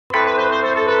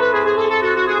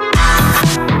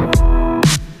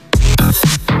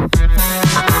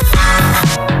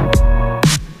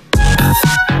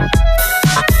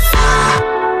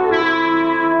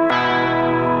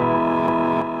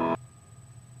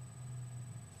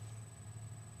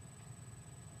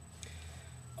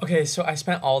Okay, so I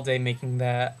spent all day making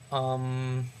that.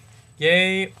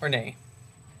 Yay or nay?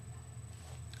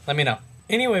 Let me know.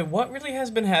 Anyway, what really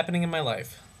has been happening in my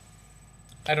life?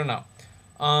 I don't know.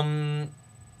 I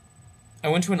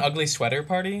went to an ugly sweater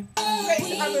party.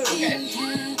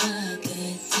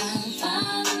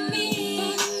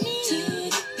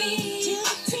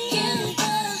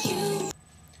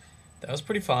 That was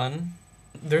pretty fun.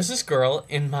 There's this girl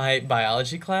in my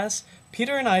biology class.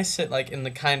 Peter and I sit like in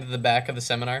the kind of the back of the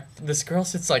seminar. This girl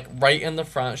sits like right in the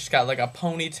front. She's got like a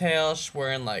ponytail. She's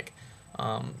wearing like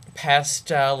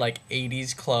pastel like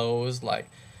 80s clothes, like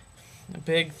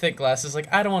big thick glasses. Like,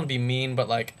 I don't want to be mean, but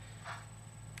like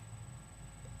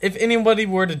if anybody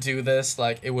were to do this,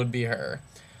 like it would be her.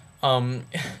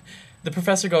 The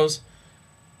professor goes,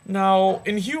 "Now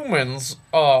in humans,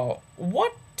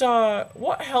 what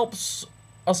helps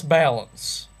us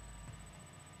balance?"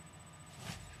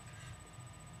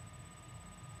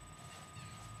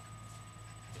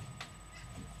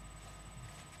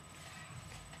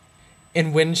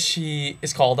 And when she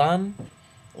is called on,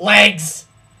 Legs!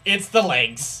 It's the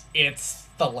legs. It's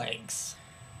the legs.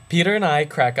 Peter and I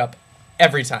crack up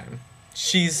every time.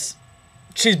 She's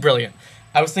brilliant.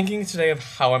 I was thinking today of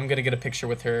how I'm gonna get a picture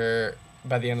with her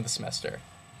by the end of the semester.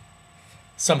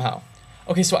 Somehow.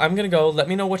 Okay, so I'm gonna go. Let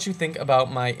me know what you think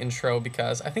about my intro,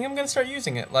 because I think I'm gonna start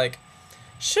using it. Like,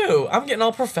 shoo, I'm getting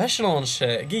all professional and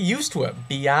shit. Get used to it,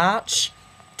 biatch.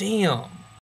 Damn.